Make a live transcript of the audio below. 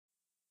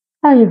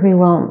Hi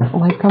everyone,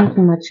 welcome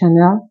to my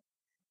channel.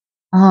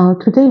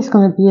 Today is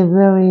going to be a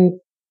very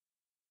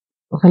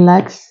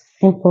relaxed,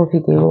 simple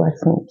video, I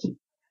think.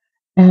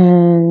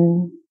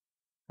 And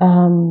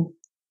um,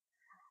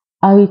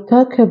 I will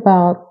talk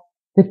about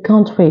the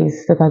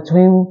countries that I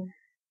dream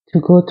to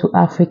go to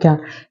Africa.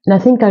 And I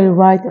think I will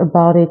write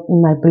about it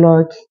in my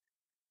blog,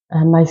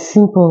 my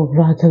simple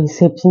blog, I will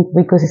say,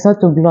 because it's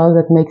not a blog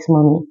that makes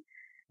money.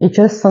 It's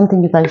just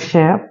something that I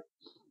share,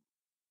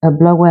 a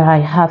blog where I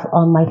have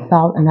all my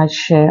thoughts and I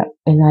share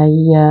and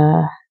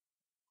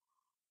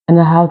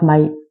I have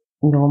my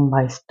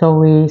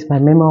stories, my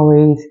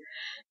memories,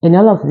 and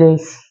all of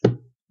this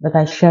that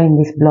I share in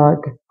this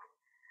blog.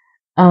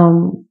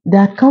 There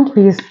are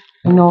countries,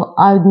 I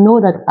know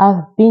that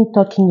I've been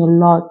talking a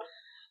lot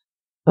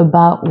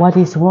about in what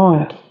is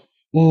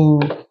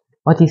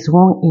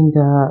wrong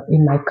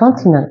in my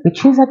continent,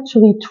 which is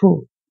actually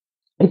true.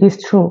 It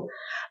is true,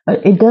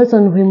 but it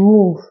doesn't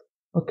remove,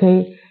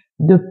 okay,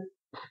 the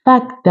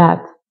fact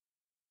that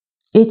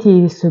it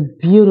is a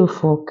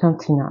beautiful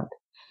continent.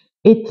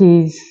 It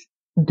is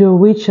the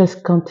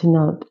richest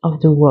continent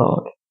of the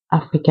world,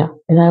 Africa,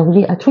 and I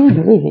truly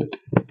believe it.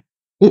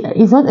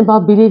 It's not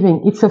about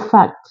believing; it's a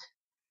fact,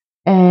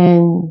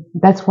 and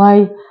that's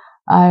why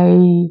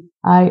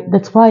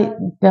that's why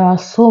there are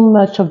so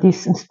much of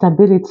this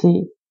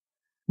instability,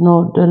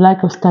 the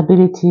lack of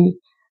stability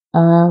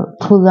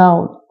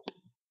throughout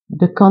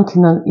the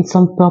continent. It's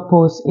on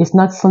purpose. It's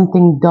not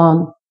something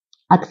done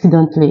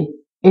accidentally.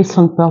 It's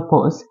on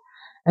purpose.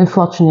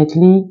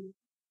 Unfortunately,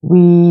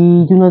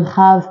 we do not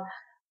have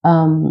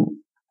um,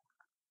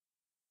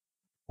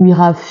 we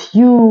have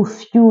few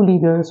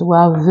leaders who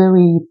are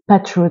very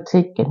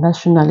patriotic and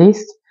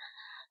nationalist.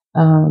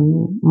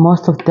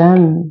 Most of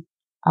them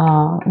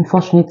are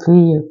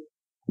unfortunately.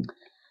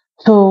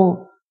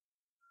 So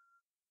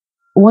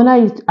when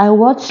I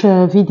watch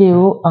a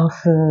video of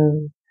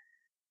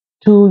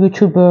two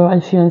YouTuber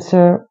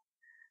influencer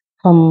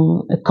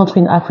from a country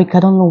in Africa, I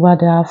don't know where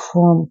they are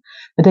from,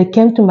 but they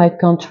came to my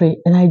country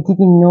and I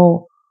didn't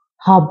know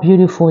how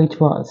beautiful it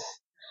was.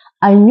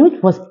 I knew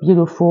it was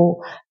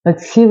beautiful, but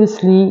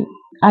seriously,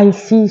 I've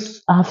seen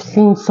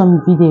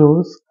some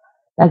videos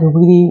that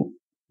really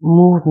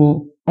move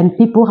me, and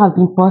people have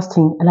been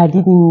posting, and I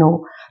didn't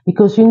know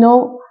because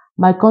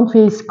my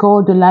country is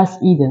called the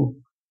Last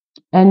Eden,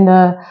 and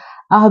I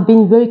have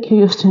been very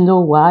curious to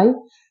know why,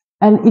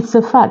 and it's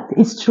a fact,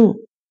 it's true.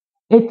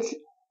 It's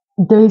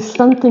There is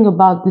something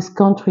about this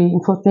country.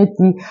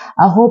 Unfortunately,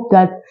 I hope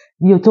that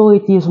the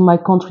authorities of my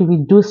country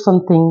will do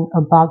something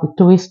about the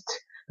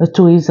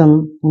tourism,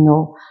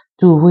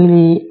 to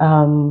really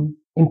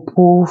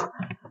improve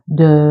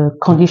the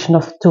condition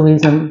of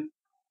tourism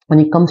when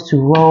it comes to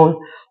road,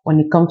 when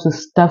it comes to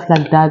stuff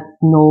like that,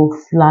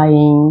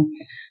 flying,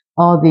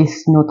 all this,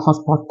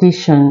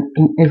 transportation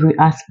in every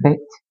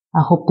aspect.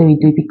 I hope they will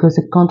do it because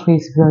the country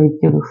is very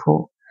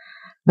beautiful.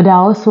 But there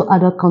are also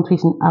other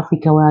countries in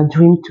Africa where I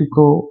dream to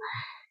go,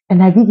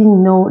 and I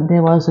didn't know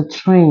there was a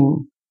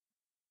train.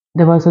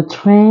 There was a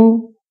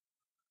train.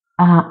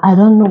 I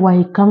don't know where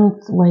it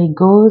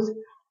goes,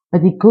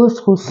 but it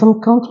goes through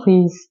some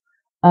countries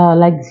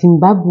like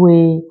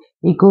Zimbabwe.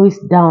 It goes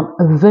down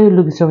a very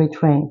luxury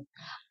train.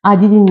 I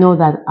didn't know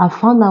that. I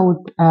found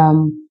out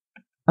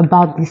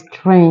about this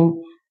train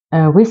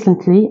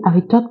recently.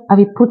 I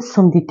will put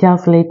some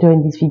details later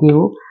in this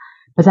video,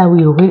 but I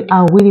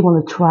really want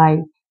to try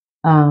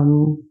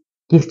um,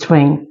 this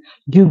train.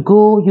 You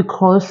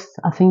cross,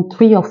 I think,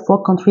 3 or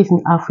 4 countries in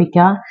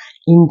Africa,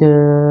 in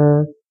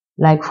the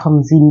like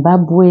from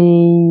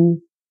Zimbabwe,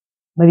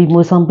 maybe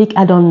Mozambique.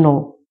 I don't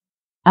know.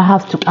 I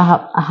have to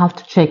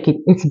check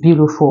it. It's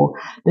beautiful.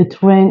 The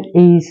train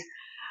is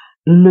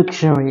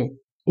luxury.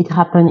 It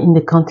happened in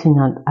the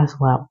continent as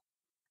well.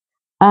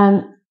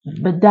 And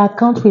but there are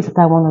countries that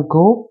I want to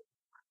go,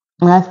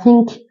 and I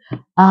think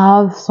I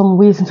have some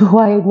reasons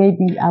why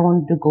maybe I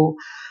want to go.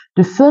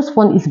 The first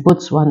one is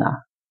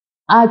Botswana.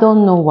 I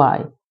don't know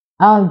why.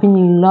 I've been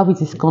in love with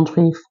this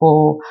country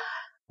for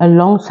a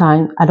long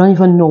time. I don't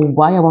even know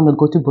why I want to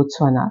go to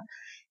Botswana,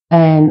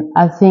 and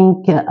I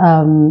think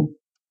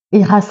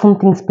it has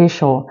something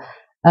special.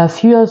 A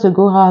few years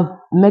ago, I've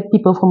met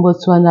people from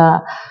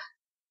Botswana,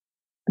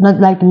 not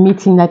like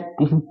meeting, like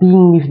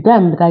being with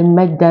them, but I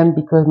met them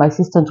because my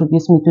sister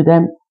introduced me to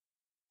them.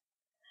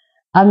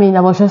 I mean,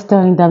 I was just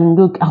telling them,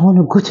 look, I want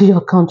to go to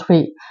your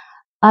country.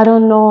 I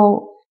don't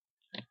know.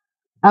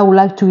 I would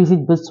like to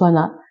visit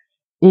Botswana.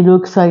 It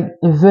looks like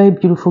a very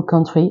beautiful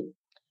country.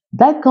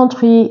 That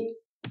country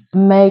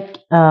make,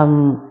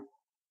 they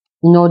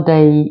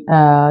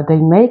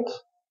make,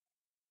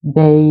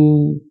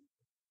 they,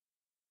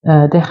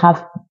 they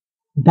have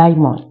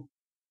diamond.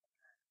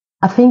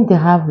 I think they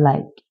have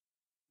like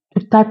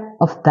 2 type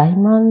of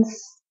diamonds.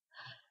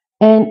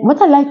 And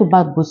what I like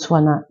about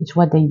Botswana is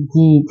what they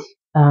did.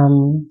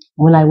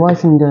 When I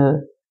was in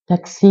the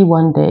taxi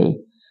one day, I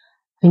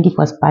think it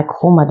was back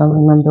home. I don't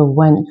remember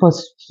when. It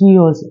was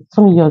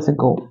some years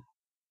ago.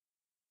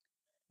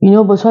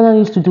 Botswana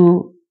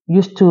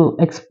used to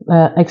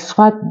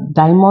extract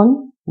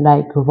diamond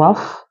like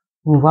rough.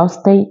 in Ross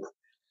State,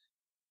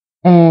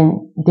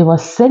 and they were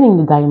selling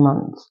the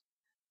diamonds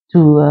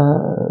to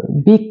a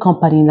big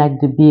company like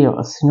De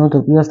Beers,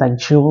 the Beers like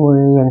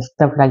jewelry and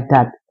stuff like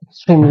that,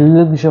 extreme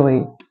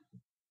luxury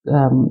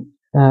um,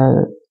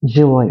 uh,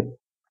 jewelry.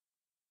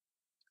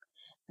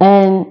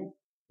 And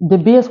the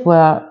Beers they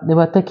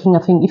were taking, I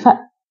think, if I,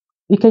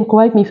 you can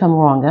correct me if I'm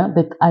wrong,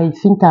 but I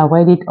think I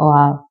read it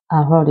or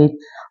I heard it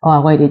or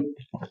I read it.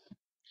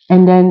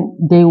 And then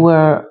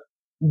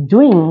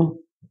doing,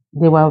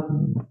 they were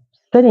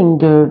selling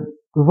the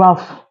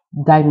rough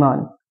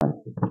diamond.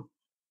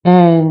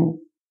 And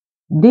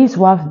these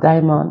rough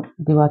diamond,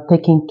 they were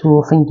taken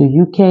to, I think, the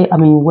UK, I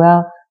mean,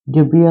 where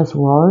De Beers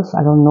was,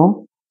 I don't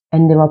know.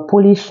 And they were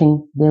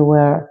polishing, they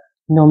were,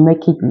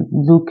 make it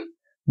look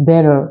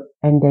better,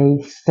 and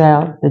they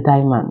sell the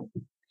diamond.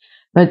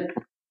 But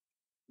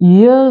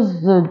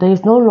there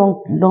is no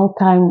long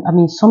time, I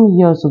mean, some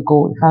years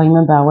ago, if I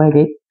remember, I read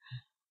it,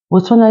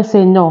 was when I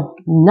say, no,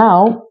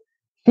 now,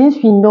 since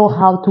we know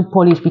how to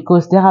polish,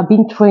 because they have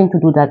been trained to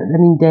do that. I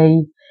mean,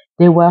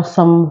 there were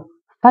some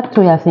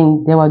factory, I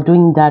think, they were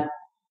doing that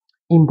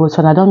in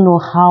Botswana. I don't know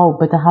how,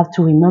 but I have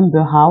to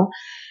remember how.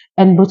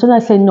 And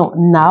Botswana said, no,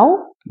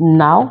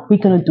 now we're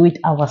going to do it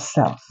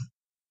ourselves.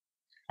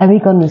 And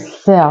we're going to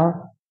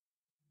sell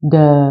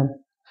the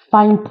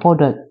fine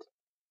product,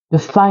 the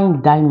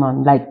fine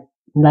diamond, like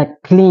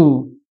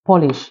clean,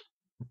 polish,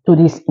 to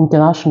these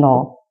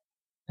international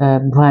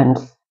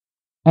brands.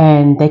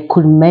 And they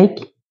could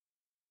make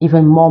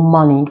even more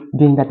money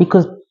doing that,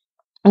 because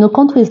in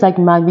countries like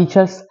mine, we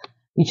just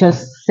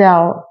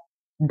sell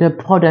the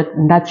product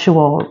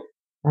natural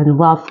and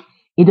rough.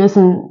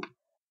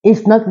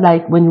 It's not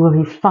like when you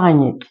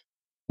refine it,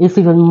 it's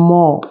even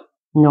more,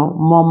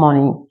 more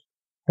money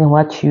than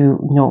what you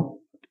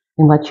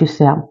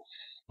sell.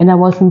 And I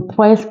was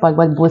impressed by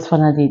what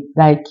Botswana did.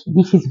 Like,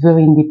 this is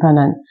very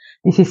independent.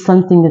 This is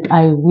something that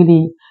I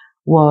really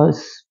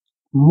was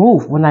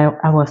moved when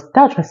I was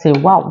touched. I say,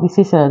 wow, this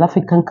is an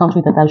African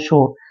country that I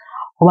should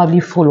probably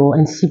follow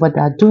and see what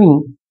they're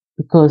doing,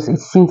 because it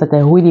seems that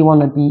they really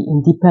want to be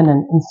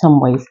independent in some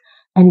ways.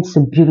 And it's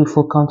a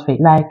beautiful country.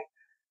 Like,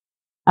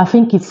 I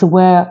think it's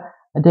where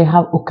they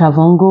have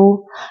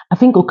Okavango. I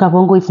think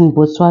Okavango is in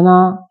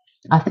Botswana.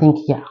 I think,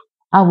 yeah.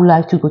 I would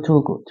like to go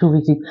to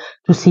visit,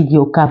 to see the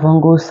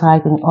Okavango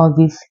site and all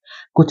this.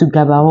 Go to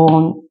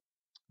Gaborone,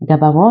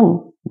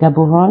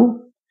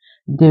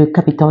 the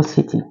capital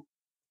city.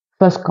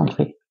 First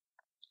country.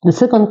 The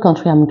second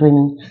country I'm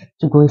dreaming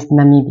to go is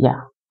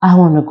Namibia. I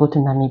want to go to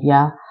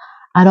Namibia.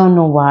 I don't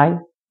know why.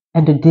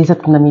 And the desert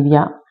of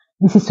Namibia.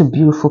 This is a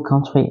beautiful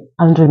country.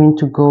 I'm dreaming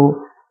to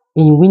go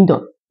in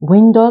Windhoek,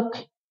 Windhoek,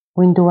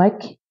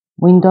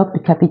 the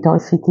capital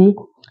city.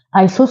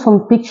 I saw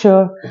some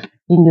picture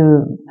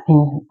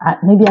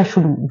maybe I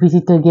should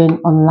visit again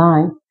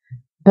online.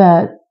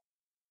 But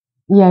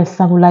yes,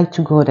 I would like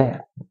to go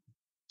there.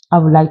 I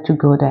would like to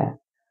go there.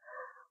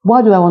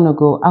 Why do I want to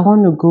go? I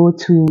want to go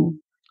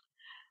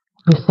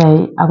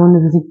I want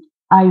to visit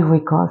Ivory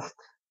Coast.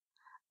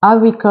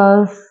 Ivory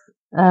Coast,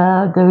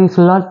 there is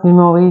a lot of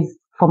memories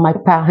for my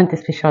parents,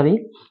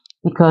 especially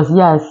because,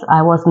 yes,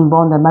 I wasn't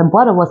born there. My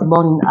brother was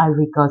born in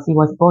Ivory Coast. He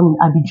was born in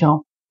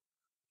Abidjan,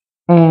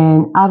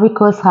 and Ivory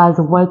Coast has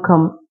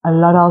welcomed a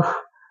lot of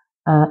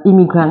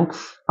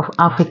immigrants of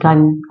Africa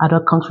and other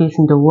countries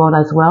in the world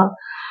as well.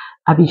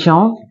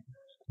 Abidjan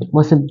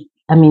was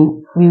I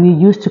mean, we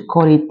used to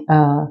call it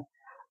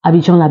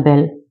Abidjan La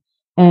Belle.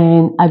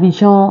 And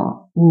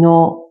Abidjan,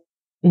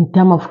 in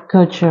terms of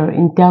culture,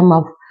 in terms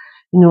of,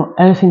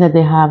 everything that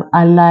they have,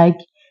 I like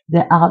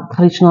the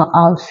traditional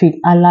outfit.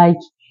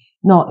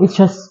 No, it's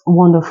just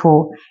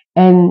wonderful.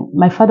 And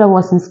my father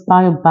was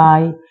inspired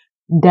by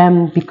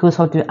them because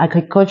of the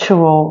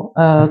agricultural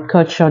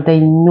culture. They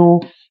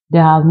know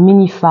there are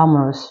many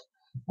farmers,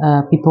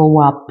 people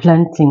who are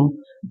planting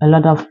a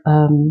lot of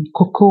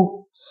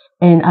cocoa.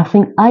 And I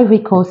think Ivory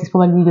Coast is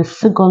probably the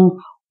second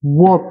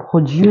world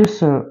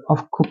producer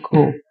of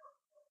cocoa,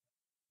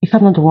 if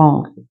I'm not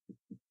wrong.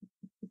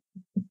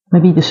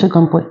 Maybe the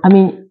second point. I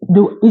mean,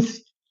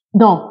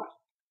 no,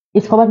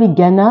 it's probably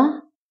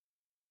Ghana.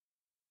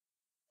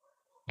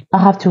 I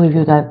have to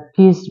review that.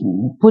 Please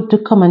put the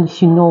comment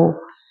if you know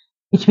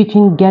it's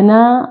between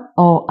Ghana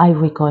or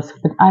Ivory Coast.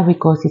 But Ivory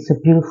Coast is a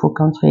beautiful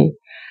country.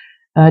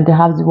 They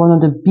have one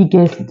of the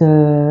biggest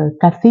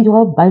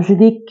cathedral,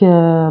 basilic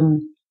in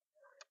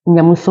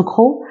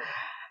Yamoussoukro,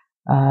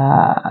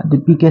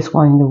 the biggest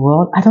one in the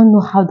world. I don't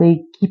know how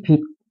they keep it,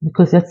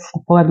 because that's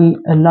probably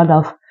a lot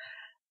of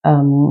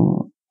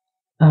um,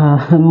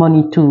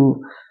 money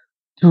to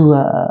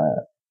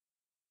uh,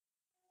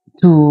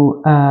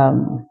 to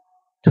um,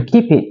 to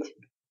keep it.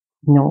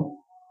 You know.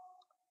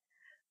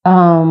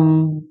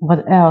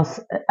 What else?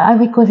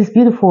 Ivory Coast is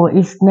beautiful.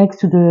 It's next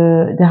to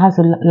there has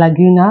a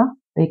laguna.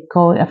 They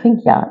call it, I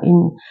think, yeah.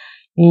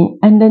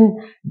 And then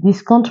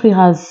this country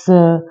has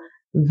a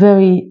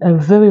very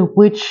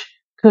rich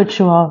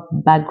cultural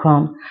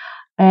background.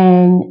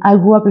 And I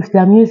grew up with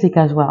their music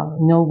as well.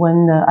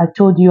 When I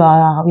told you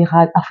we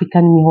had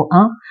African Numéro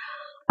 1,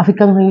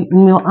 African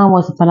Numéro 1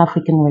 was a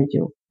Pan-African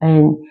radio.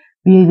 and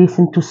we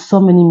listen to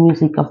so many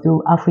music of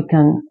the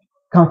African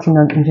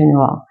continent in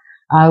general.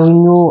 I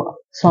will know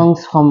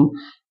songs from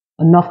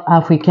North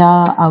Africa.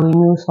 I will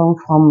know songs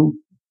from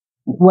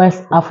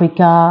West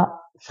Africa,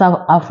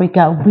 South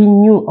Africa. We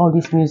knew all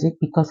this music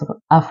because of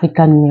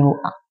African music.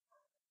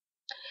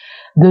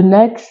 The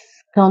next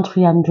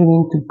country I'm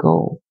dreaming to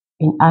go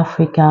in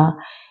Africa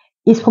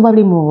is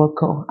probably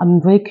Morocco.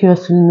 I'm very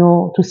curious to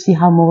know to see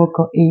how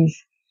Morocco is,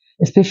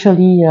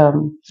 especially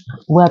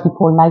where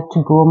people like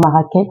to go,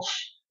 Marrakech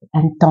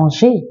and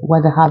Tanger,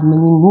 where they have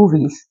many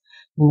movies.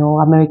 You know,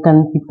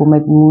 American people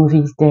make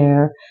movies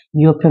there,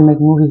 European make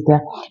movies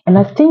there, and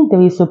I think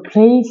there is a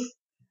place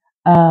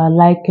I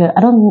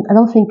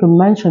don't think a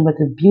mansion, but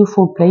a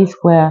beautiful place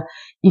where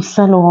Yves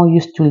Saint Laurent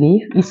used to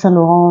live. Yves Saint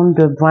Laurent,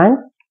 the brand,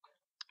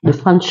 the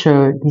French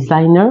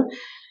designer,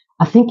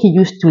 I think he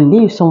used to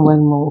live somewhere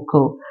in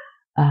Morocco.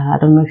 I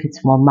don't know if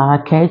it's more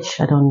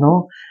Marrakech, I don't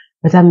know,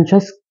 but I'm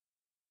just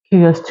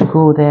curious to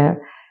go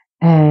there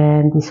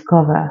and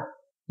discover.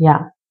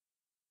 Yeah,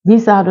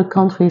 these are the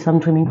countries I'm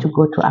dreaming to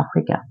go to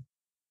Africa.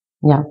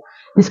 Yeah,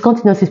 this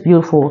continent is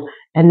beautiful.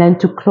 And then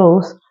to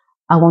close,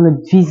 I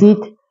want to visit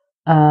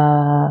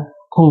uh,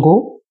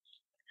 Congo.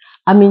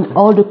 I mean,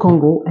 all the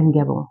Congo and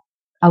Gabon.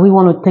 I really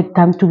want to take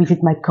time to visit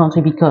my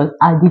country because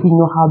I didn't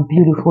know how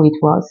beautiful it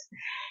was.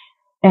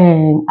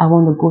 And I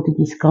want to go to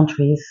these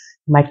countries.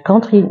 My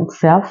country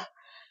itself,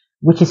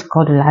 which is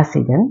called Last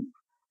Eden.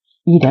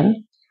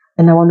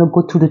 And I want to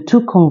go to the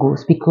two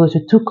Congos because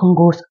the two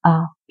Congos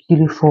are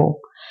beautiful.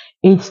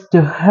 It's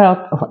the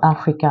heart of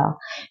Africa.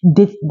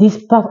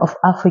 This part of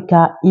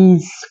Africa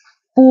is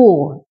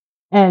full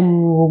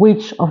and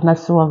rich of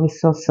natural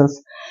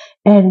resources.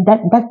 And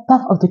that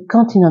part of the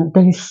continent,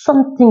 there is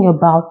something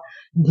about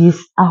this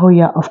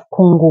area of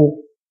Congo.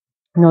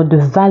 You know,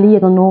 the valley, I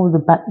don't know,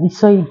 the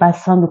Soy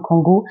Bassin de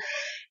Congo.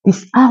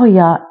 This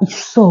area is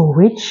so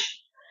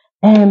rich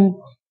and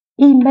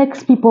it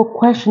makes people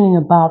questioning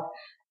about,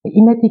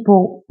 it makes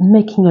people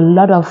making a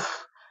lot of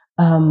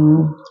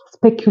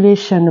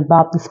speculation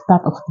about this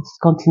part of this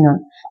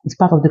continent, this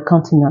part of the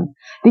continent.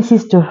 This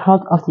is the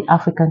heart of the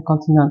African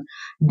continent,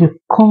 the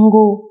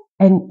Congo.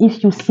 And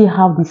if you see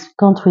how these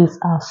countries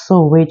are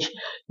so rich,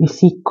 you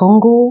see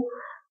Congo,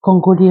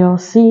 Congo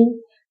DRC,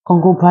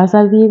 Congo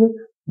Brazzaville,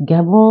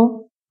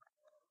 Gabon,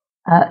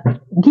 uh,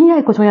 Guinea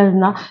Equatorial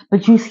now,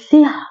 but you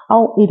see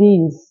how it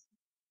is.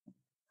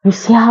 You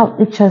see how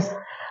it just.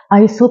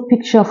 I saw a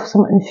picture of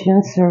some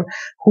influencer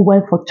who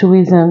went for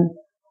tourism.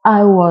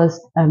 I was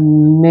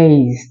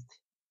amazed.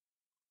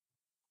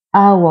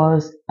 I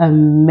was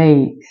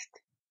amazed.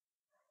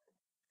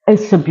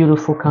 It's a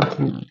beautiful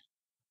continent.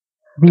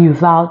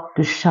 Without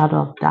the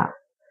shadow of doubt,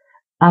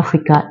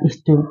 Africa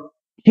is the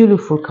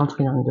beautiful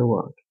continent in the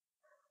world.